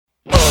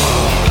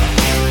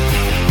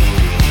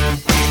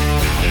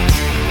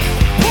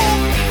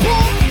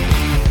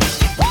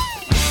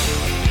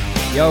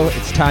Yo,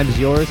 it's Time's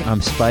Yours. I'm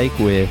Spike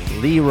with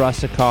Lee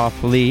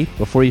Russakoff. Lee,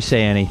 before you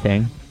say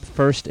anything,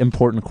 first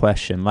important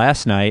question.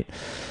 Last night,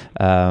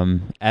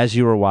 as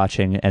you were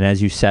watching and as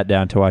you sat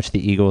down to watch the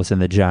Eagles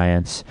and the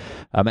Giants,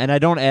 and I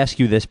don't ask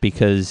you this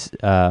because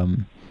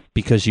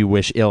you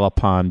wish ill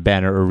upon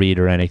Banner or Reed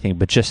or anything,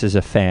 but just as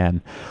a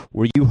fan,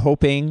 were you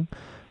hoping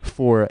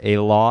for a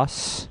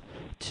loss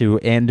to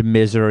end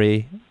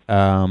misery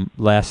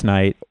last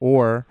night,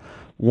 or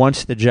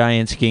once the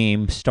Giants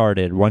game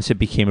started, once it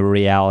became a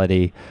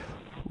reality,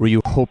 were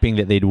you hoping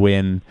that they'd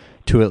win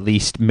to at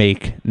least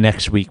make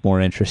next week more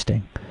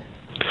interesting?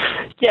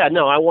 Yeah,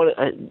 no, I want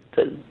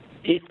to.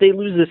 If they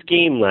lose this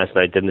game last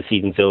night, then the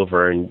season's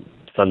over and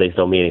Sundays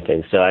don't mean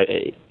anything. So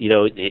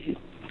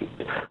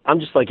I'm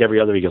just like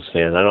every other Eagles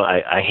fan.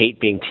 I hate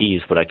being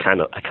teased, but I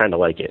kind of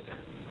like it.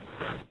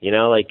 You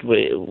know, like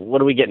what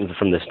are we getting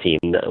from this team?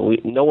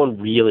 No one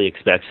really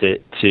expects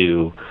it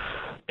to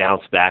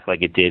bounce back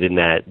like it did in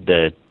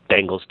the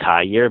Bengals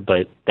tie year,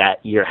 but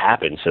that year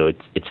happened, so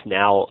it's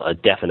now a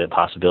definite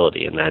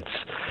possibility, and that's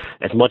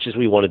as much as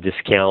we want to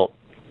discount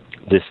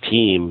this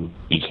team,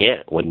 you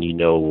can't when you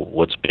know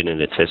what's been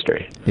in its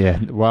history. Yeah,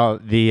 well,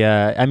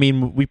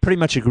 we pretty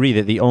much agree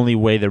that the only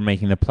way they're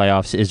making the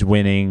playoffs is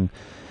winning.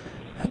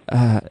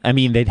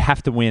 They'd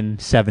have to win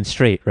 7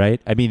 straight, right?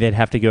 They'd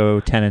have to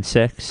go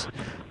 10-6.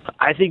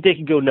 I think they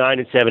could go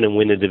 9-7 and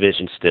win the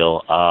division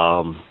still.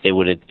 It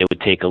would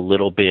take a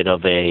little bit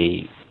of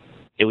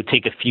it would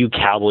take a few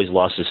Cowboys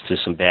losses to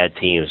some bad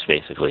teams,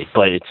 basically.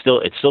 But it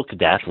still could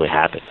definitely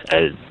happen.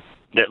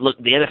 Look,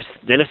 the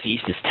NFC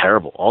East is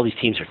terrible. All these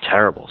teams are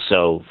terrible.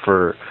 So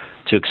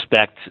to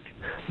expect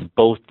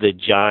both the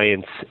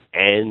Giants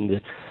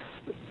and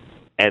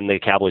the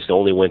Cowboys to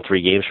only win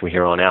 3 games from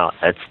here on out,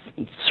 that's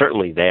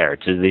certainly there.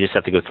 They just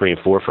have to go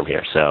 3-4 from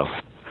here. So.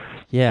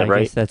 Yeah, right?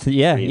 I guess that's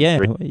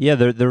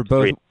They're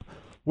both. 3.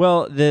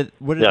 Well, they're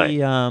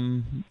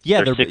 6-4.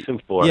 Yeah, they're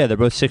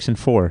both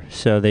 6-4.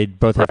 So they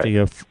both have to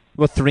go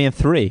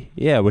 3-3.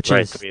 Yeah, which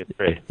is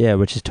 3-3. Yeah,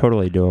 which is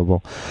totally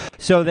doable.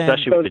 So then,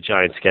 especially with the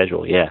Giants'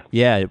 schedule, yeah.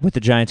 Yeah, with the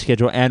Giants'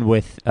 schedule and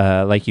with,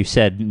 like you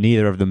said,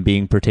 neither of them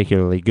being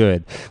particularly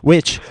good,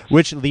 which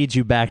leads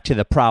you back to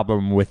the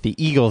problem with the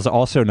Eagles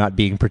also not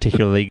being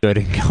particularly good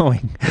and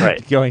going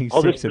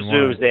All 6-1. this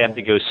presumes they have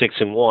to go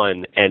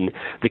 6-1, and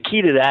the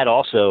key to that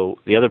also,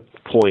 the other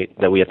point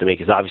that we have to make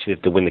is obviously they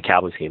have to win the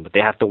Cowboys game, but they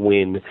have to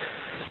win.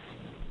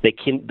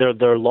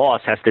 Their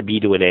loss has to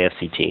be to an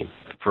AFC team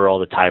for all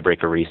the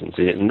tiebreaker reasons.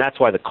 And that's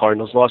why the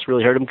Cardinals loss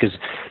really hurt them, because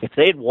if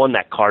they had won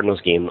that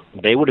Cardinals game,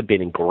 they would have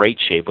been in great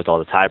shape with all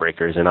the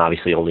tiebreakers and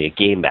obviously only a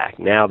game back.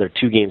 Now they're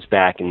 2 games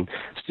back and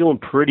still in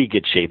pretty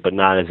good shape, but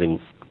not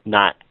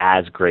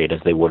as great as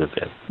they would have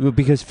been. Well,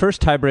 because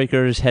first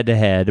tiebreakers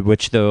head-to-head,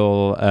 which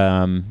they'll,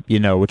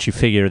 which you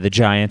figure the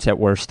Giants at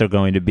worst they're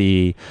going to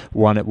be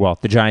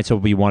the Giants will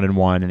be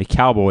 1-1, and the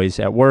Cowboys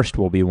at worst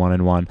will be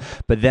 1-1.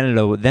 But then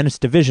it's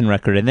division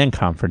record and then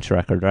conference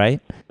record,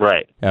 right?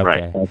 Right.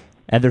 Okay. Right.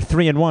 And they're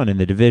 3-1 in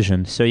the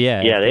division, so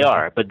yeah. Yeah, they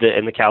are. But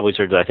the Cowboys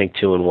are, I think,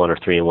 2-1 or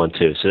 3-1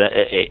 too. So that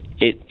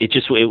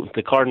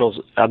the Cardinals.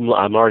 I'm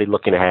already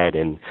looking ahead,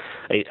 and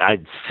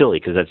it's silly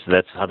because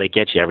that's how they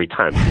get you every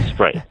time. It's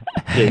right.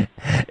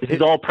 This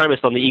is all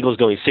premised on the Eagles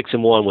going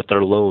 6-1 with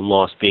their lone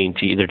loss being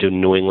to either to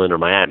New England or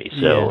Miami.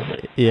 So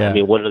yeah.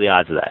 What are the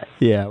odds of that?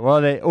 Yeah.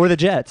 Well, or the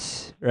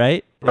Jets,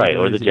 right? Right,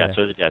 or the Jets,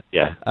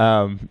 yeah.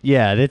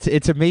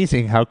 It's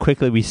amazing how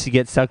quickly we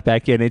get sucked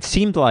back in. It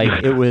seemed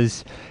like it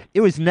was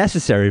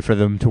necessary for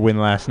them to win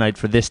last night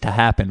for this to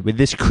happen.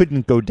 This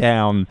couldn't go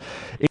down.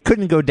 It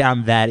couldn't go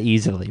down that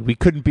easily. We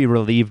couldn't be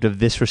relieved of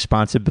this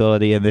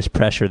responsibility and this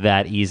pressure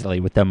that easily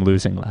with them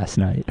losing last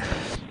night.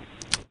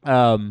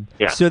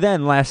 So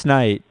then last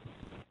night,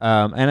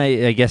 and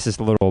I guess it's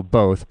a little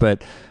both,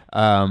 but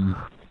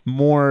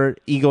more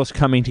Eagles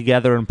coming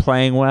together and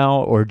playing well,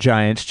 or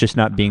Giants just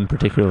not being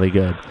particularly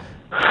good?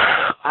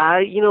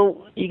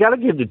 You got to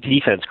give the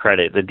defense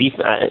credit.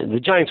 The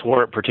Giants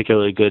weren't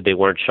particularly good. They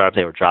weren't sharp.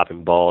 They were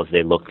dropping balls.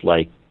 They looked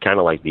kind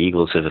of like the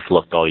Eagles have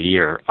looked all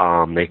year.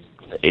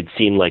 It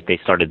seemed like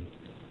they started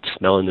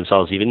smelling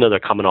themselves, even though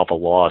they're coming off a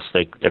loss.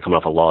 They're coming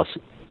off a loss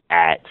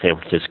at San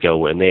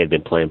Francisco, and they had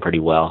been playing pretty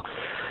well.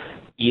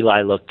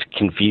 Eli looked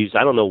confused.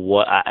 I don't know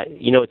what.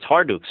 It's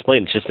hard to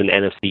explain. It's just an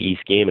NFC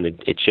East game, and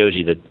it shows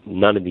you that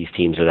none of these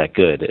teams are that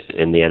good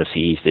in the NFC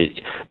East.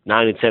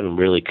 9-7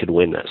 really could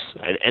win this,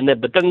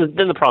 but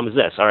then the problem is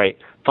this. All right,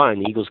 fine.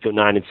 The Eagles go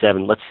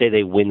 9-7. Let's say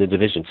they win the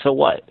division. So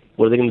what?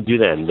 What are they going to do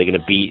then? They're going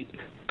to beat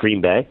Green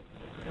Bay?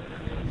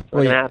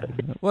 What's going to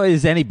happen? Well,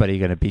 is anybody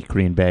going to beat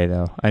Green Bay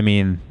though?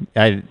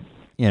 They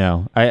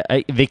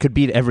could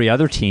beat every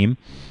other team.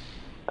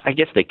 I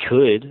guess they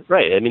could,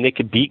 right? They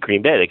could beat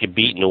Green Bay. They could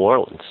beat New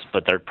Orleans,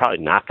 but they're probably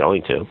not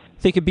going to.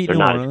 They could beat New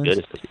Orleans. They're not as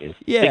good as the team.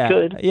 Yeah, they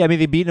could. Yeah,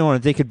 they beat New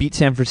Orleans. They could beat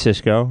San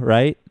Francisco,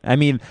 right? I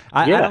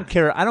don't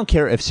care. I don't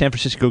care if San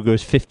Francisco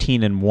goes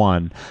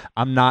 15-1.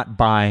 I'm not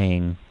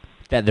buying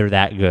that they're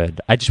that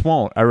good. I just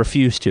won't. I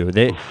refuse to.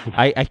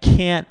 I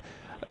can't.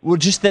 Well,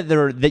 just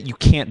that you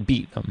can't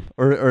beat them,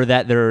 or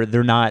that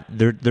they're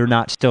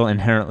not still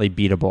inherently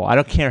beatable. I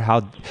don't care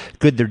how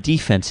good their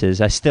defense is.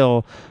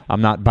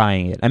 I'm not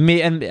buying it. I mean,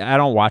 and I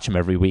don't watch them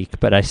every week,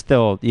 but I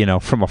still,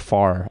 from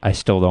afar, I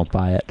still don't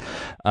buy it.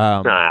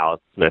 No,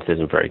 Alex Smith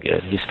isn't very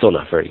good. He's still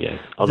not very good,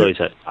 although he's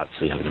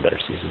obviously having a better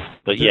season.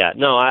 But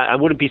I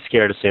wouldn't be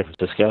scared of San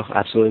Francisco.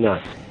 Absolutely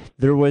not.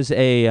 There was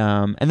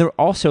and there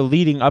also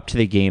leading up to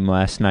the game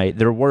last night,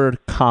 there were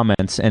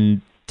comments, and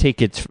take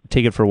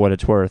it for what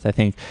it's worth. I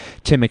think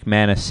Tim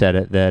McManus said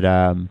it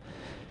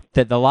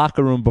that the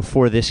locker room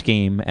before this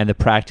game and the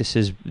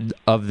practices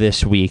of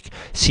this week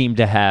seem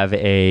to have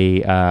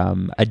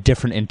a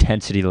different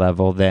intensity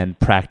level than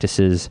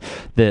practices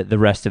the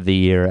rest of the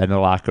year, and the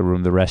locker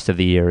room the rest of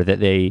the year.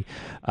 That they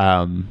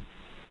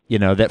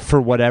that for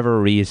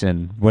whatever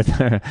reason,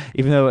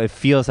 even though it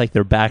feels like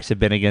their backs have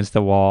been against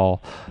the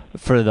wall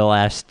for the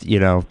last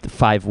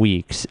 5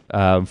 weeks,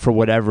 for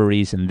whatever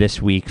reason,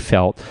 this week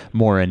felt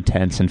more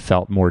intense and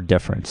felt more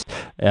different.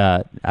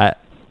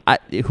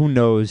 Who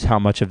knows how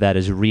much of that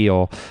is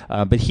real?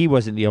 But he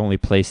wasn't the only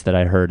place that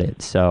I heard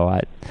it. So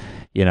I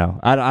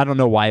don't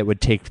know why it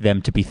would take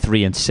them to be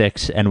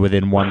 3-6 and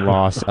within one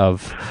loss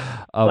of.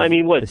 I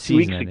mean, 2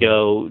 weeks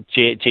ago,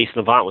 Jason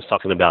Avant was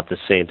talking about the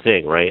same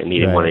thing, right? And he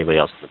didn't want anybody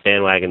else in the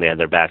bandwagon. They had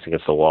their backs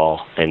against the wall,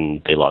 and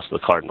they lost to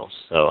the Cardinals.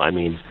 So, I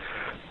mean,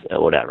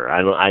 whatever.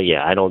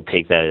 I don't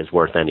take that as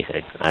worth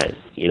anything.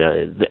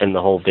 And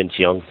the whole Vince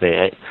Young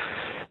thing.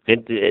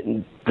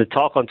 The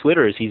talk on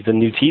Twitter is he's the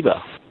new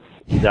Tebow.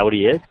 Is that what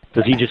he is?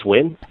 Does he just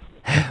win?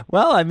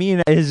 Well, I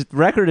mean, his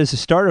record as a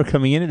starter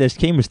coming into this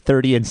game was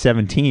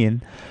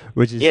 30-17,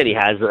 which is... Yeah, and he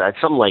has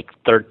something like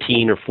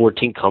 13 or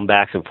 14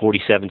 comebacks and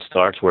 47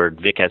 starts, where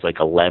Vic has like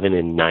 11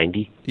 and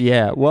 90.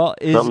 Yeah, well,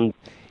 so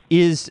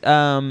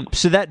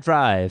that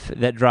drive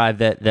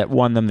that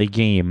won them the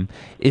game,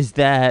 is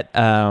that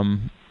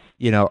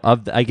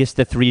I guess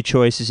the three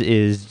choices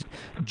is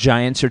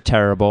Giants are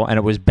terrible, and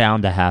it was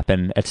bound to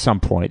happen at some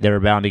point. They were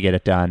bound to get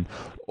it done,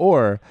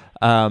 or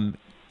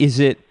is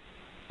it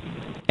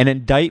an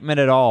indictment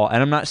at all?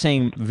 And I'm not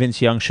saying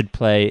Vince Young should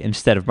play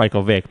instead of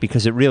Michael Vick,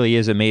 because it really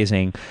is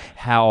amazing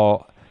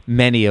how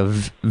many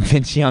of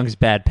Vince Young's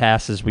bad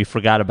passes we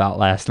forgot about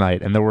last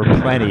night. And there were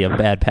plenty of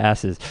bad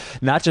passes,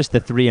 not just the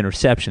 3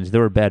 interceptions.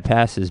 There were bad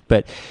passes,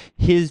 but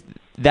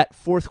that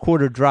fourth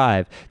quarter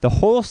drive, the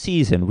whole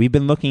season, we've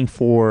been looking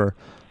for,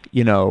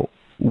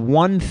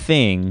 one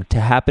thing to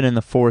happen in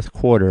the fourth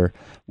quarter,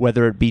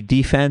 whether it be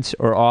defense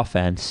or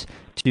offense,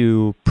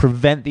 to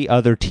prevent the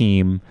other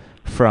team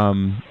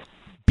from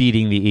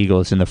beating the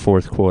Eagles in the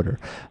fourth quarter.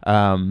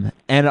 And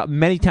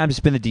many times it's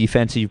been the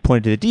defense, and you've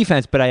pointed to the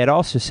defense, but I had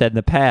also said in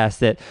the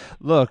past that,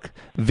 look,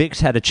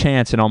 Vic's had a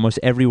chance in almost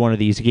every one of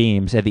these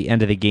games at the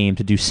end of the game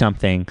to do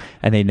something,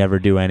 and they never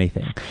do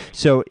anything.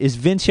 So is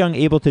Vince Young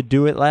able to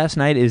do it last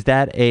night? Does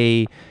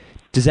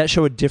that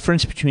show a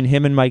difference between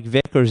him and Mike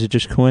Vick, or is it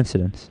just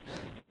coincidence?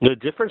 The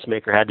difference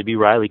maker had to be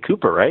Riley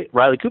Cooper, right?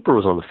 Riley Cooper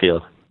was on the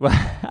field. He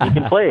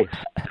can play.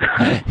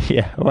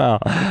 Yeah, well,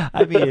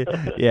 I mean,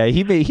 yeah,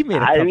 he made a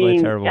couple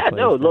of terrible plays.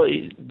 No, look,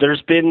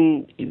 there's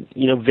been,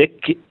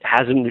 Vic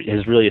has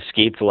really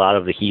escaped a lot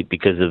of the heat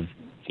because of,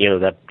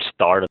 that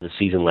start of the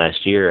season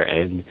last year,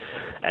 and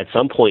at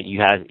some point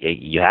you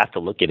have to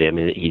look at him,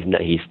 and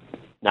he's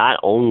not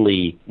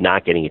only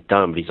not getting it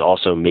done, but he's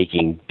also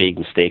making big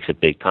mistakes at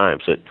big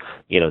times. So,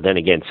 then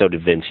again, so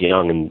did Vince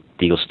Young, and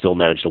the Eagles still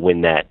managed to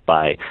win that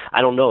by,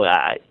 I don't know,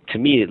 to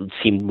me it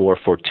seemed more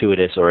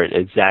fortuitous, or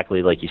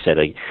exactly like you said,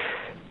 it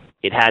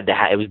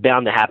was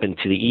bound to happen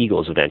to the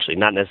Eagles eventually.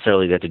 Not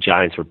necessarily that the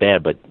Giants were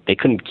bad, but they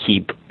couldn't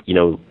keep,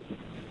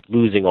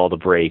 losing all the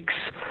breaks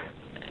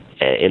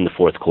in the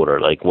fourth quarter.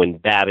 Like when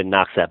Babin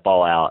knocks that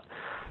ball out,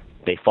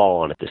 they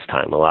fall on it this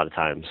time. A lot of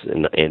times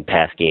in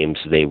past games,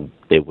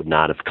 they would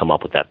not have come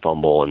up with that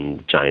fumble,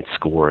 and Giants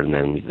score, and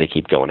then they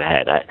keep going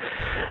ahead.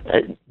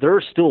 There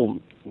are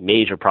still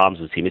major problems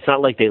with the team. It's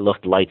not like they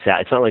looked lights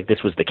out. It's not like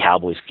this was the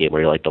Cowboys game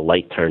where you're like the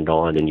light turned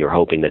on and you're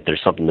hoping that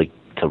there's something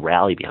to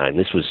rally behind.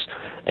 This was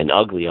an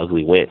ugly,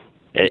 ugly win.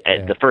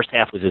 The first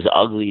half was as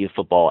ugly a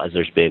football as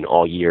there's been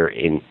all year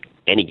in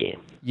any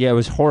game. Yeah, it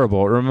was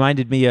horrible. It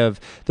reminded me of,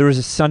 there was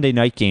a Sunday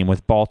night game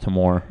with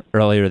Baltimore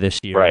earlier this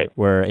year, right,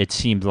 where it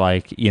seemed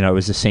like, it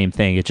was the same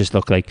thing. It just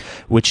looked like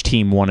which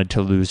team wanted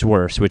to lose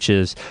worse, which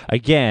is,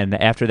 again,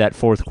 after that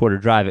fourth quarter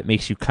drive, it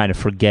makes you kind of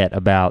forget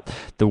about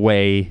the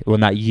way, well,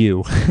 not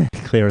you,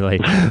 clearly,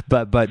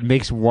 but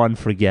makes one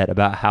forget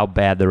about how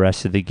bad the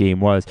rest of the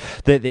game was.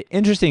 The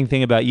interesting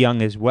thing about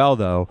Young as well,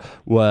 though,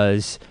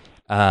 was...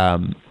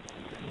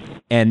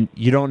 and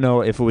you don't know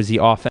if it was the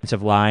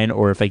offensive line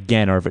or if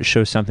it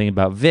shows something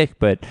about Vic,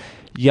 but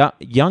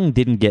Young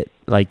didn't get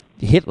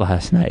hit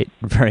last night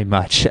very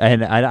much,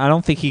 and I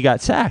don't think he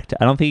got sacked.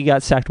 I don't think he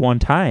got sacked one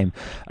time.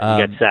 He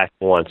got sacked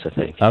once, I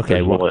think.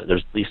 Okay,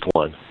 there's at least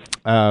one.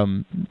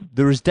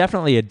 There was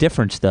definitely a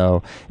difference,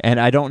 though, and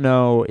I don't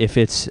know if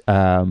it's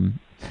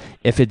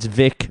if it's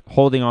Vic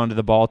holding on to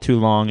the ball too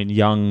long and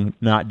Young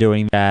not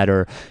doing that,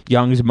 or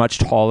Young's much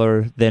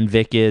taller than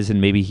Vic is, and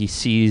maybe he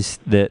sees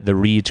the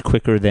reads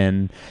quicker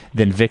than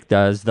Vic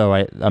does. Though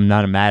I'm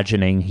not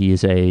imagining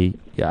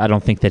I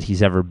don't think that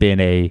he's ever been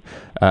a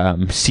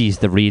sees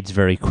the reads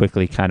very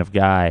quickly kind of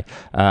guy.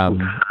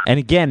 And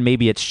again,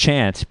 maybe it's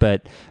chance,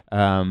 but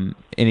in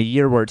a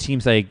year where it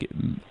seems like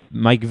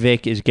Mike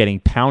Vick is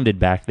getting pounded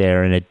back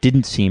there, and it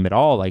didn't seem at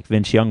all like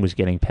Vince Young was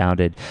getting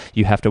pounded,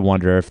 you have to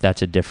wonder if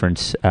that's a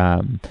difference,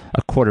 a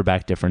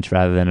quarterback difference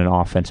rather than an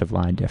offensive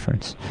line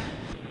difference.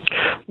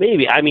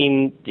 Maybe. I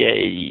mean,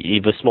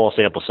 you have a small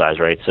sample size,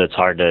 right? So it's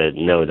hard to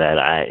know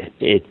that.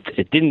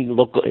 It didn't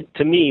look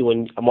to me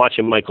when I'm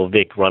watching Michael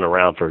Vick run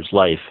around for his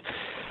life,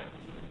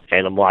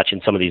 and I'm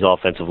watching some of these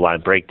offensive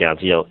line breakdowns.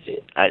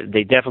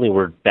 They definitely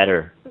were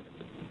better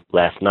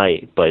last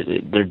night, but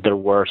there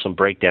were some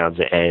breakdowns,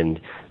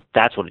 and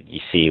that's what you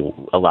see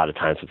a lot of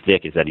times with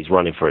Vic, is that he's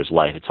running for his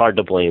life. It's hard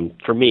to blame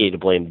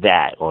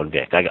that on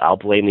Vic. I'll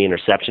blame the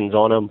interceptions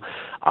on him.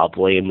 I'll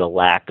blame the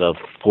lack of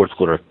fourth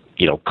quarter,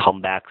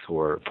 comebacks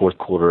or fourth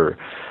quarter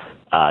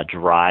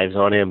drives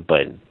on him.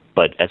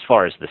 But as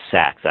far as the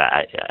sacks,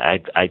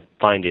 I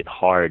find it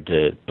hard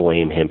to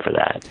blame him for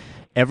that.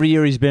 Every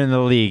year he's been in the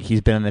league,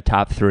 he's been in the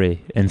top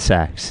 3 in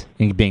sacks,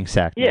 in being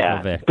sacked.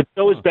 Yeah, but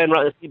so has Ben.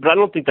 But I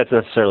don't think that's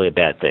necessarily a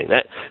bad thing.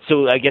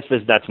 So I guess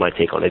that's my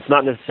take on it. It's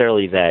not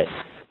necessarily that.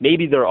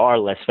 Maybe there are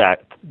less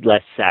sacks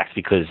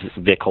because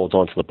Vic holds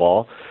on to the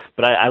ball,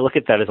 but I look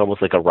at that as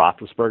almost like a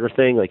Roethlisberger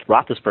thing. Like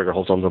Roethlisberger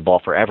holds on to the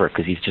ball forever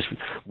because he's just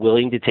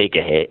willing to take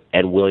a hit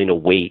and willing to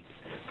wait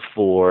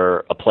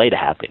for a play to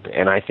happen.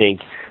 And I think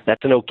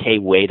that's an okay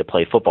way to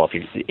play football.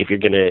 If you're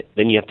gonna,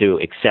 then you have to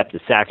accept the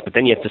sacks, but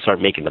then you have to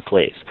start making the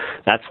plays.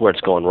 That's where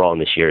it's going wrong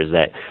this year, is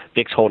that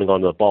Vic's holding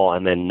on to the ball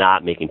and then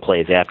not making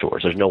plays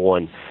afterwards. There's no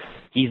one.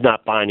 He's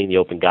not finding the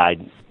open guy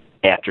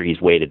after he's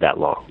waited that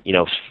long,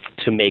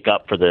 to make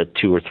up for the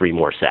 2 or 3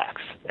 more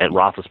sacks. And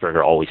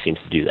Roethlisberger always seems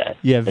to do that.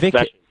 Yeah,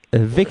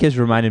 Vic has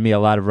reminded me a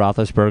lot of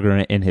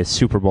Roethlisberger in his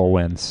Super Bowl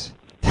wins.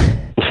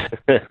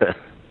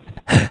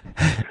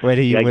 I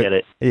get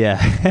it.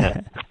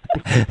 Yeah.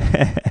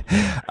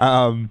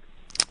 All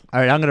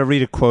right, I'm going to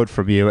read a quote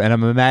from you, and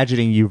I'm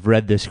imagining you've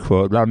read this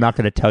quote, but I'm not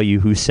going to tell you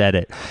who said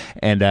it.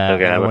 And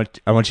okay,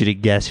 I want you to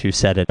guess who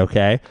said it,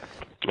 okay?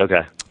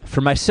 Okay.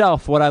 For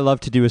myself, what I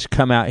love to do is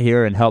come out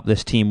here and help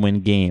this team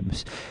win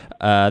games.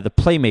 The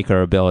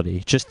playmaker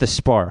ability, just the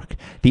spark,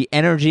 the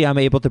energy I'm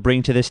able to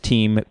bring to this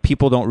team.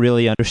 People don't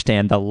really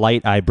understand the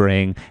light I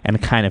bring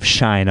and kind of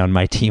shine on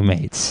my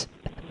teammates.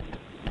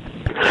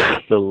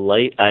 The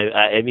light,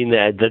 I mean,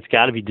 that's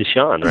got to be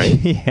Deshaun, right?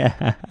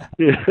 Yeah.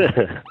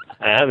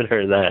 I haven't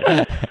heard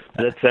that.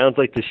 That sounds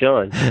like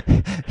Deshaun.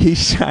 He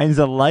shines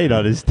a light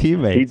on his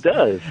teammates. He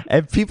does.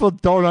 And people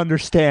don't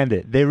understand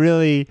it.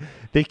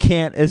 They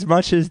can't, as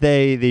much as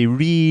they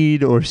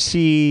read or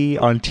see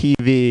on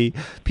TV,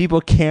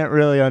 people can't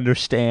really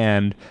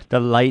understand the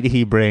light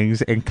he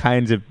brings and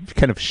kind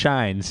of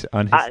shines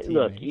on his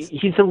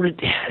teammates. Look,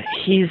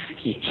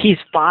 he's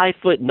 5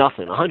 foot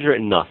nothing, 100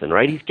 and nothing,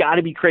 right? He's got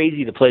to be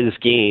crazy to play this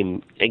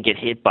game and get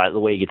hit by the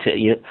way he gets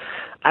hit.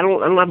 I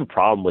don't have a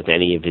problem with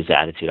any of his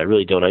attitude. I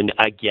really don't.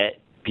 I get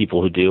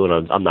people who do,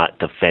 and I'm not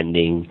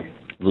defending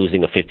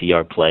losing a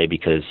 50-yard play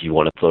because you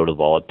want to throw the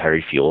ball at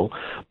Perry Fuel.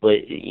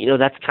 But,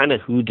 that's kind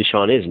of who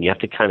Deshaun is, and you have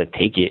to kind of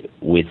take it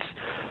with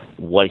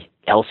what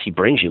else he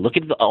brings you. Look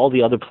at all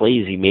the other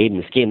plays he made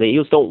in this game. The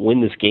Eagles don't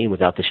win this game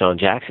without Deshaun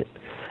Jackson.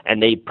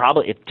 And if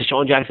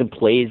Deshaun Jackson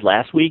plays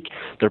last week,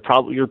 you're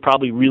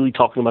probably really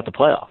talking about the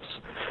playoffs.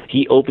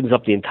 He opens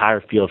up the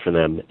entire field for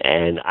them,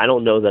 and I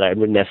don't know that I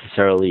would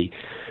necessarily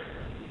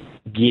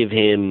give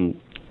him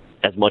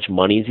as much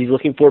money as he's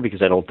looking for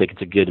because I don't think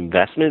it's a good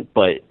investment,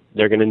 but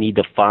they're going to need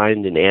to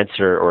find an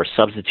answer or a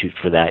substitute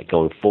for that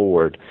going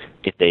forward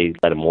if they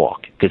let him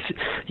walk. Because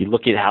you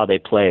look at how they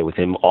play with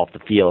him off the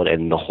field,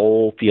 and the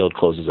whole field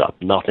closes up.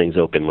 Nothing's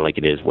open like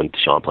it is when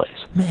Deshaun plays.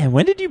 Man,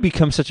 when did you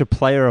become such a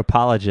player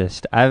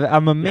apologist?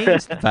 I'm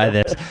amazed by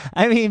this.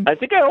 I mean, I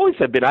think I always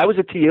have been. I was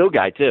a T.O.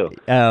 guy, too.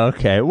 Oh,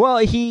 okay. Well,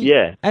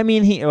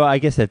 well, I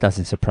guess that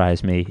doesn't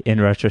surprise me in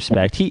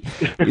retrospect.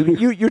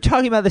 You're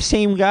talking about the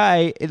same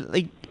guy.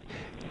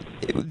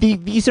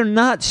 These are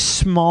not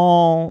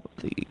small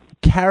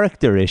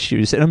character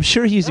issues, and I'm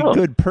sure he's a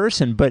good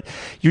person, but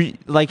you're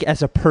like,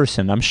 as a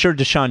person, I'm sure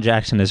Deshaun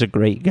Jackson is a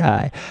great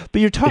guy,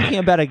 but you're talking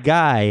about a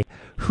guy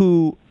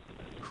who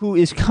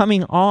is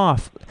coming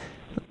off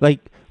like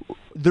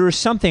there is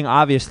something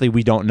obviously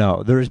we don't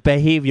know. There is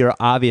behavior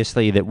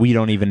obviously that we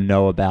don't even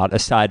know about,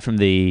 aside from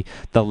the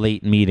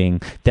late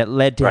meeting that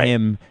led to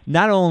him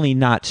not only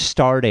not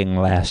starting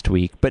last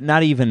week, but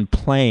not even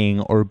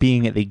playing or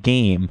being at the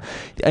game.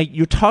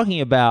 You're talking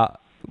about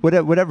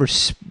whatever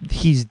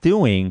he's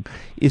doing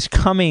is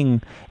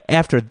coming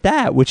after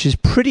that, which is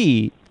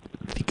pretty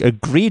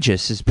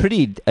egregious. It's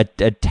pretty a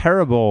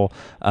terrible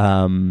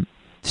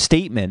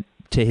statement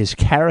to his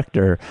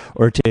character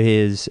or to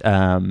his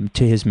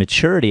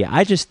maturity.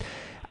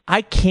 I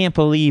I can't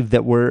believe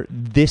that we're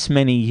this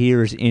many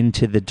years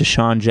into the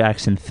Deshaun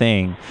Jackson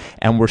thing,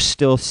 and we're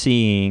still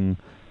seeing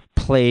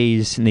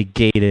plays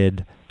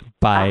negated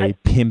by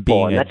him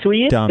being that's who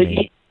he is.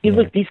 dummy.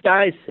 Look, these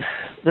guys,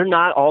 they're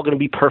not all going to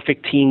be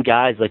perfect team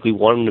guys like we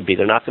want them to be.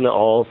 They're not going to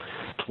all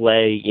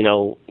play,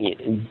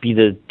 be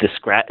the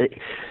scratch.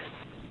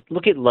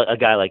 Look at a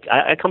guy like,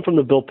 I come from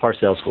the Bill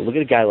Parcells school. Look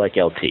at a guy like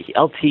LT.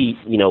 LT,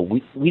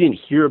 we didn't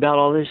hear about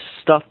all this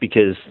stuff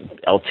because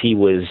LT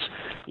was,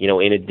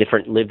 lived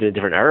in a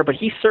different era, but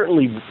he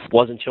certainly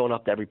wasn't showing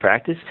up to every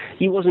practice.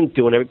 He wasn't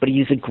doing everything, but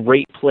he's a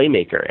great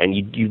playmaker, and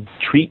you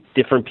treat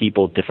different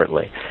people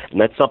differently.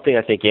 And that's something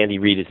I think Andy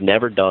Reid has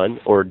never done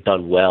or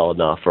done well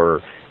enough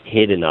or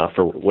hit enough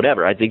or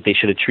whatever. I think they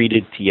should have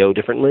treated T.O.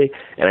 differently,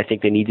 and I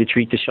think they need to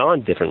treat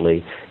Deshaun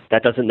differently.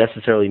 That doesn't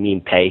necessarily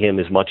mean pay him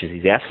as much as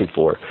he's asking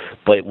for,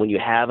 but when you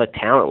have a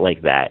talent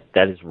like that,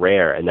 that is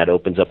rare, and that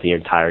opens up the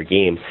entire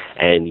game.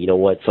 And you know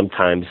what?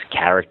 Sometimes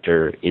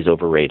character is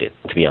overrated,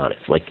 to be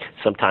honest. Like,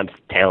 sometimes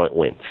talent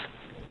wins,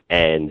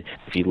 and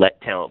if you let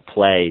talent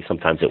play,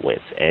 sometimes it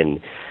wins. And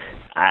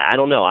I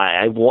don't know.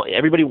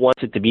 Everybody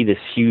wants it to be this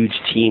huge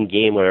team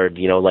game where,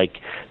 like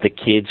the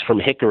kids from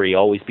Hickory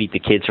always beat the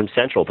kids from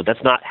Central, but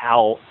that's not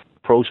how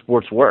pro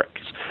sports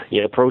works.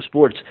 Pro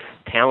sports,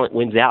 talent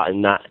wins out,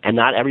 and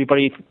not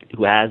everybody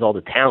who has all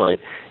the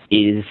talent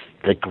is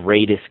the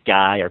greatest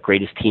guy or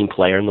greatest team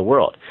player in the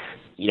world.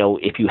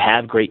 If you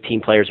have great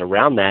team players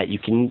around that, you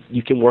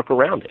can work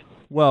around it.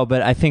 Well,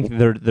 but I think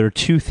there are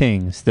two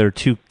things. There are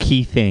two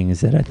key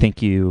things that I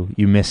think you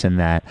miss in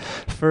that.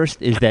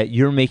 First is that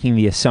you're making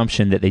the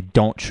assumption that they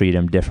don't treat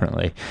him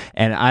differently,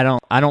 and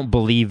I don't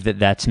believe that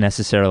that's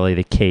necessarily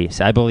the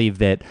case. I believe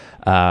that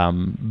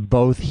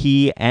both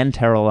he and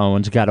Terrell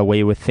Owens got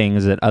away with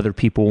things that other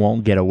people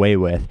won't get away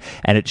with,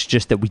 and it's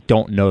just that we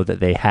don't know that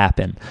they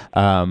happen.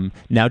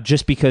 Now,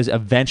 just because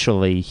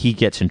eventually he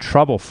gets in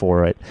trouble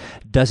for it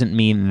doesn't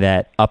mean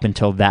that up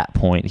until that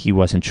point he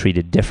wasn't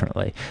treated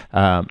differently.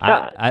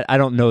 I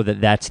don't know that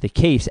that's the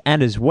case.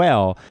 And as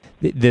well,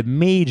 the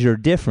major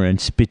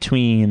difference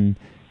between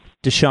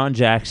Deshaun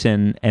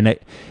Jackson and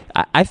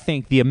I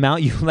think the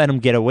amount you let him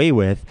get away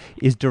with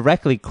is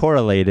directly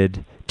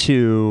correlated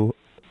to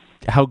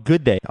how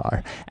good they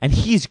are. And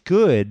he's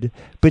good,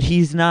 but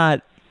he's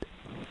not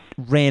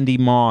Randy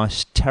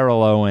Moss,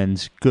 Terrell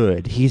Owens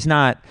good. He's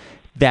not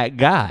that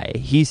guy.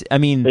 He's a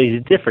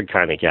different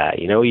kind of guy.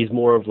 He's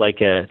more of like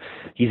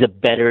he's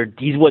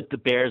what the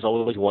Bears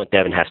always want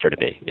Devin Hester to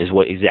be, is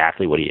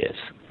exactly what he is.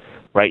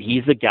 Right?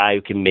 He's the guy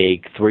who can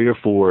make 3 or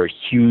 4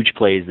 huge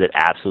plays that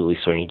absolutely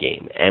swing a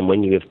game. And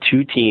when you have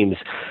two teams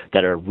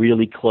that are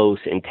really close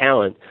in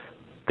talent,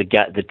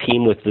 the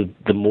team with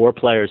the more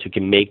players who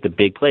can make the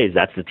big plays,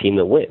 that's the team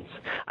that wins.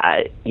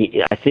 I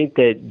think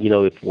that,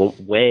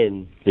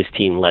 when this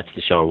team lets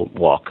Deshaun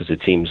walk, because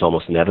it seems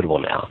almost inevitable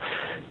now,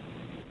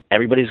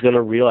 everybody's going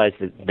to realize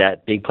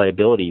that big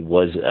playability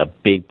was a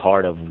big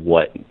part of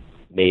what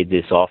made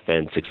this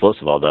offense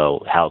explosive,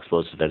 although how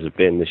explosive has it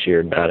been this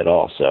year? Not at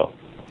all. So,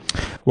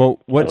 well,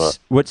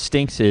 what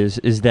stinks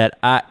is that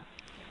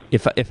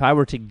if I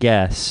were to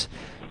guess,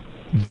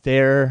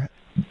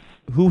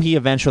 who he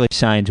eventually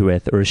signs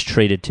with or is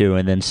traded to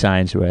and then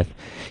signs with,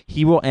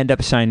 he will end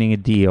up signing a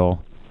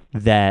deal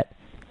that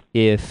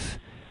if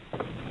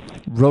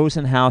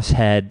Rosenhaus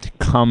had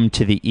come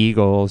to the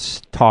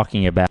Eagles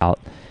talking about,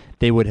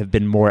 they would have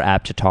been more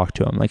apt to talk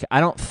to him. Like, I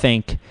don't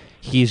think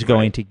he's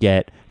going to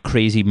get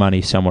crazy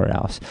money somewhere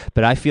else,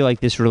 but I feel like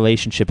this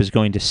relationship is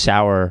going to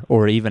sour,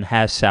 or even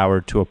has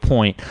soured, to a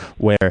point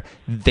where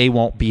they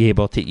won't be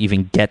able to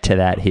even get to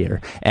that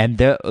here. And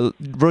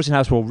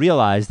Rosenhaus will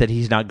realize that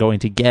he's not going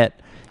to get,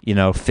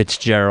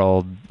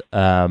 Fitzgerald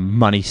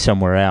money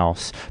somewhere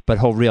else, but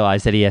he'll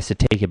realize that he has to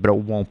take it, but it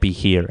won't be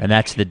here, and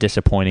that's the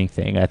disappointing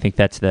thing. I think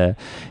that's I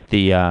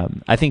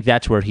think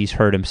that's where he's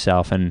hurt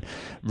himself, and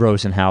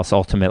Rosenhaus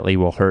ultimately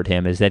will hurt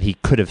him, is that he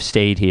could have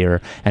stayed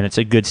here, and it's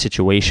a good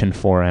situation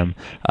for him,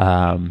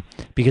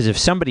 because if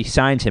somebody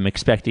signs him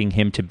expecting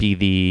him to be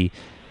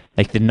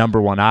the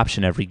number one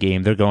option every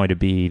game, they're going to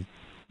be.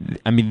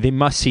 They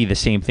must see the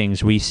same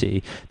things we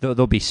see.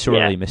 They'll be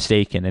sorely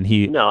mistaken, and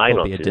he. No, I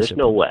don't see. There's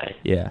no way.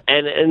 Yeah,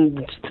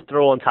 and to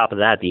throw on top of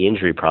that the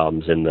injury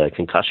problems and the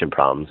concussion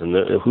problems, and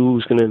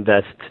who's going to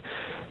invest,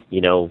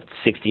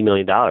 $60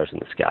 million in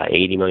this guy,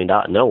 $80 million?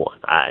 No one.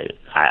 I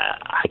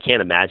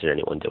can't imagine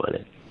anyone doing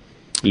it.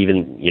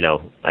 Even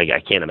I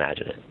can't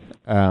imagine it.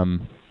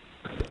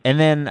 And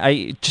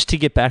then just to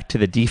get back to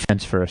the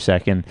defense for a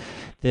second,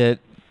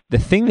 the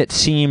thing that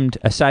seemed,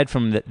 aside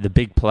from the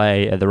big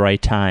play at the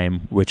right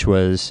time, which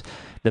was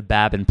the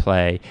Babin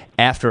play,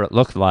 after it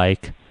looked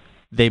like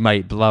they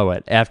might blow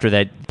it, after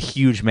that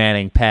huge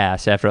Manning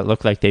pass, after it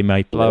looked like they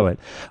might blow it,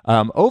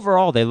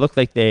 overall they looked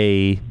like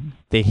they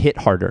hit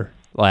harder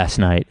last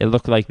night. It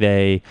looked like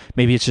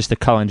maybe it's just the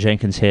Cullen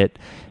Jenkins hit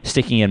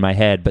sticking in my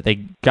head, but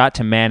they got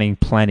to Manning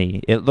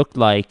plenty. It looked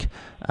like,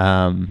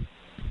 the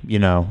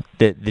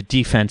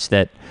defense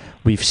that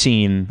we've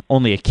seen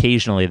only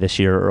occasionally this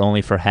year, or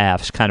only for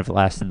halves, kind of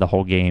lasted the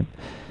whole game.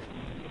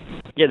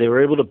 Yeah, they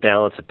were able to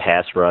balance a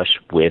pass rush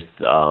with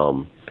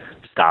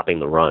stopping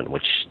the run,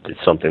 which is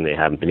something they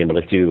haven't been able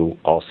to do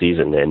all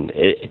season. And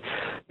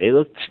they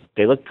looked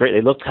great.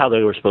 They looked how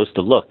they were supposed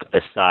to look,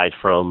 aside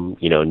from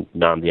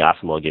Nnamdi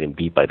Asomugha getting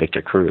beat by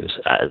Victor Cruz.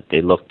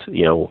 They looked,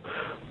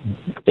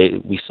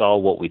 we saw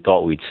what we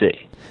thought we'd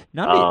see.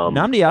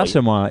 Nnamdi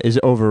Asomugha is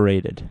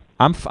overrated.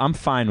 I'm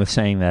fine with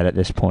saying that at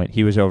this point.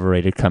 He was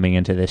overrated coming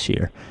into this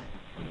year.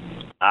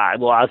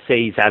 Well, I'll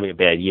say he's having a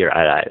bad year.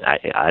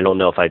 I don't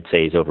know if I'd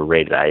say he's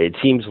overrated. It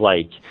seems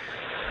like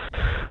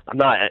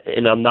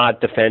I'm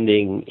not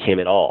defending him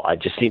at all.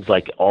 It just seems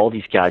like all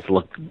these guys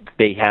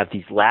they have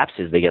these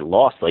lapses. They get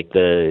lost. I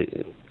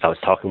was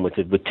talking with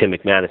Tim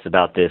McManus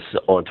about this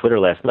on Twitter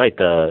last night.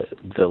 The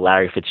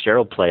Larry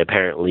Fitzgerald play,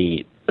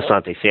 apparently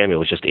Asante Samuel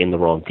was just in the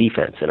wrong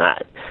defense, and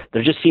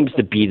there just seems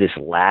to be this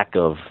lack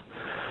of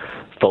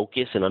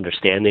focus and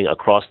understanding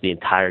across the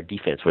entire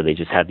defense, where they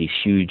just have these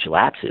huge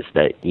lapses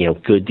that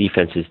good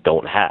defenses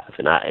don't have.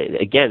 And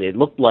again, it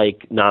looked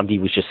like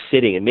Nnamdi was just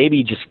sitting, and maybe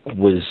it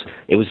was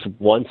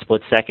one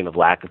split second of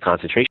lack of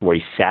concentration where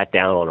he sat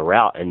down on a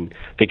route, and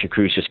Victor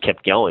Cruz just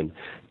kept going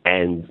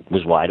and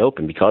was wide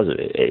open because of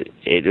it.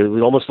 It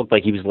almost looked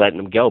like he was letting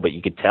them go, but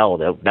you could tell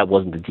that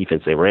wasn't the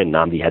defense they were in.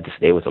 Nnamdi had to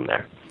stay with them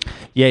there.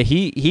 Yeah,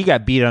 he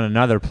got beat on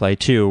another play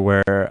too,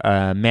 where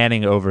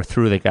Manning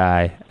overthrew the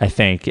guy, I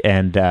think,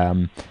 and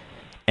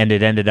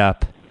it ended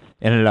up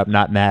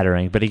not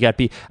mattering. But he got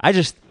beat.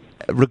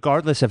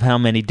 Regardless of how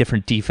many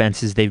different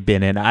defenses they've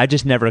been in, I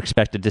just never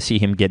expected to see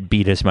him get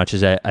beat as much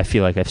as I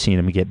feel like I've seen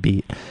him get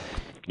beat.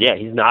 Yeah,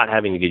 he's not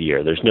having a good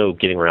year. There's no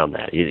getting around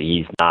that.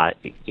 He's not.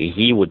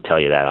 He would tell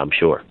you that, I'm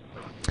sure.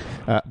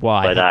 I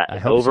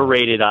hope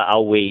overrated. So.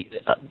 I'll wait.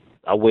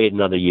 I'll wait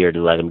another year to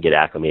let him get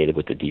acclimated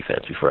with the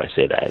defense before I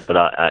say that.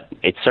 But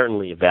it's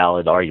certainly a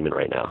valid argument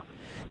right now.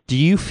 Do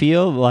you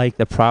feel like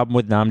the problem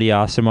with Nnamdi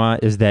Asomugha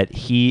is that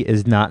he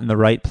is not in the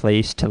right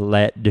place to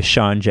let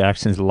Deshaun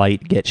Jackson's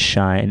light get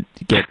shine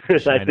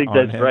I think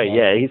that's right.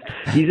 Yeah,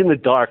 he's in the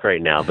dark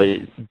right now. But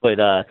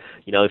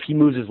if he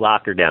moves his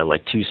locker down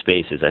like 2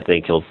 spaces, I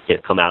think he'll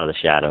come out of the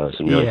shadows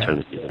and really turn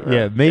the season around.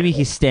 Yeah, maybe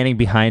he's standing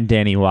behind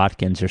Danny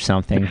Watkins or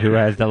something, who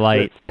has the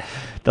light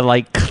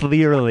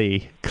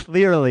clearly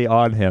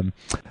on him.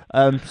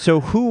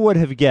 So who would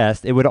have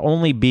guessed it would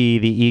only be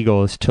the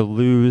Eagles to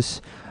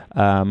lose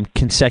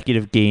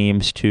consecutive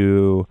games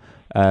to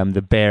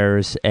the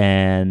Bears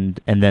and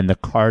then the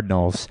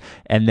Cardinals,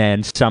 and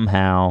then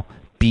somehow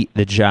beat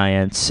the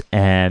Giants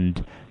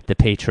and the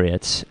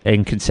Patriots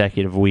in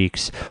consecutive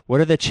weeks?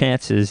 What are the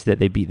chances that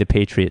they beat the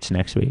Patriots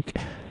next week?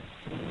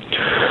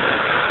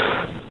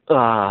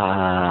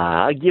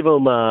 I'll give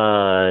them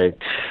a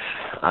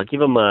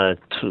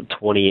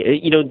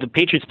 20. The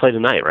Patriots play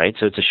tonight, right?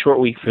 So it's a short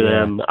week for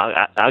them.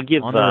 I'll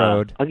give on the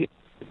road.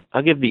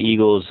 I'll give the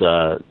Eagles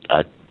a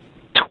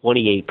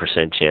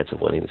 28% chance of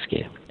winning this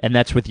game. And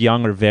that's with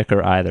Young or Vic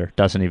or either.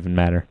 Doesn't even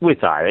matter.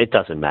 With either. It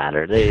doesn't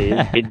matter.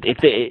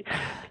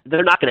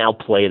 They're not going to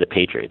outplay the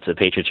Patriots. The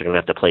Patriots are going to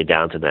have to play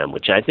down to them,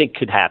 which I think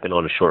could happen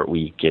on a short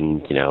week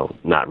and,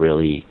 not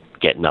really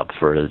getting up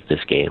for this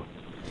game.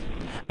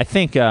 I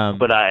think...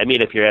 but,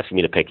 if you're asking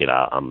me to pick it,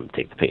 I'm going to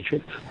take the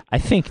Patriots. I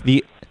think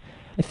the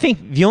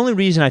only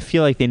reason I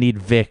feel like they need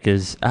Vic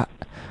is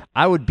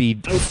I would be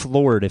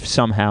floored if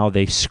somehow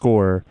they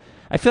score...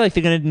 I feel like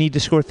they're going to need to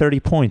score 30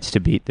 points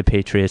to beat the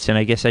Patriots, and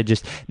I guess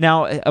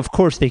now, of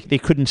course, they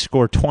couldn't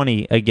score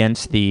 20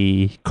 against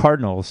the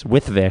Cardinals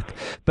with Vic,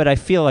 but I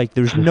feel like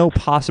there's no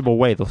possible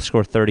way they'll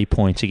score 30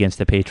 points against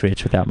the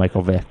Patriots without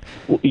Michael Vick.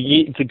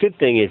 The good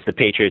thing is the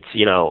Patriots,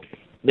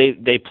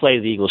 they play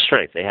the Eagles'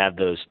 strength. They have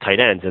those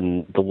tight ends,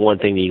 and the one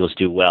thing the Eagles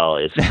do well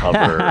is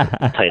cover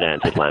tight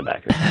ends and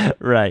linebackers.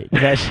 Right.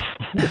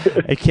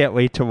 I can't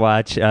wait to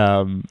watch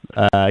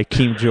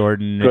Keem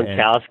Jordan,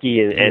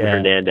 Gronkowski, and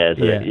Hernandez.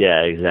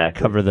 Yeah,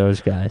 exactly. Cover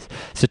those guys.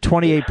 So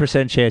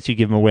 28% chance you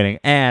give them a winning,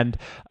 and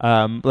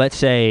let's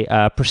say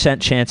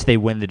percent chance they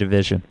win the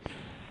division.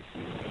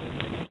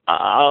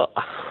 That's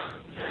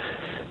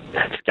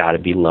got to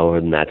be lower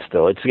than that.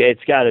 Still,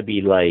 it's got to be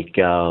like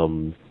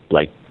 13%.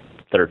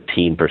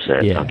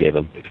 Yeah. I'll give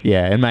him.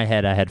 Yeah, in my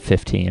head I had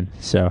 15.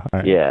 So all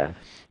right. Yeah.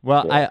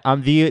 Well, yeah.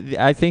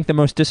 I think the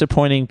most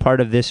disappointing part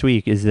of this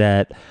week is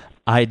that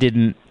I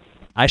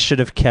should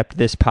have kept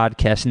this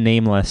podcast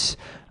nameless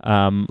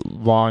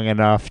long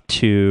enough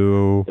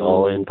to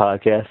All In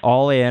podcast.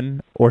 All In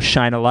or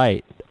Shine a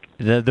Light.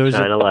 Those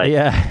Shine a Light.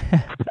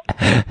 Yeah.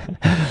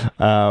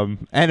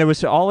 And it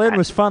was All In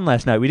was fun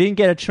last night. We didn't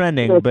get it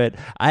trending, but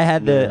I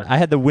had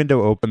the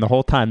window open the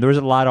whole time. There was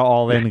a lot of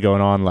All In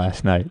going on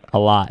last night. A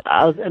lot.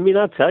 I'll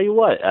tell you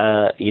what.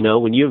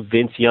 When you have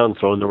Vince Young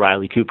throwing to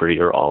Riley Cooper,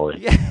 you're all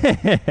in.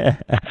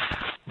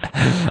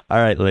 All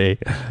right, Lee.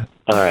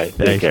 All right.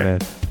 Thanks, man.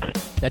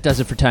 That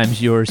does it for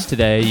Times Yours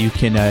today. You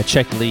can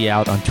check Lee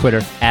out on Twitter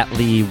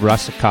 @Lee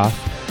Russakoff.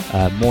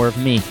 More of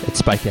me at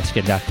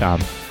SpikeEskin.com.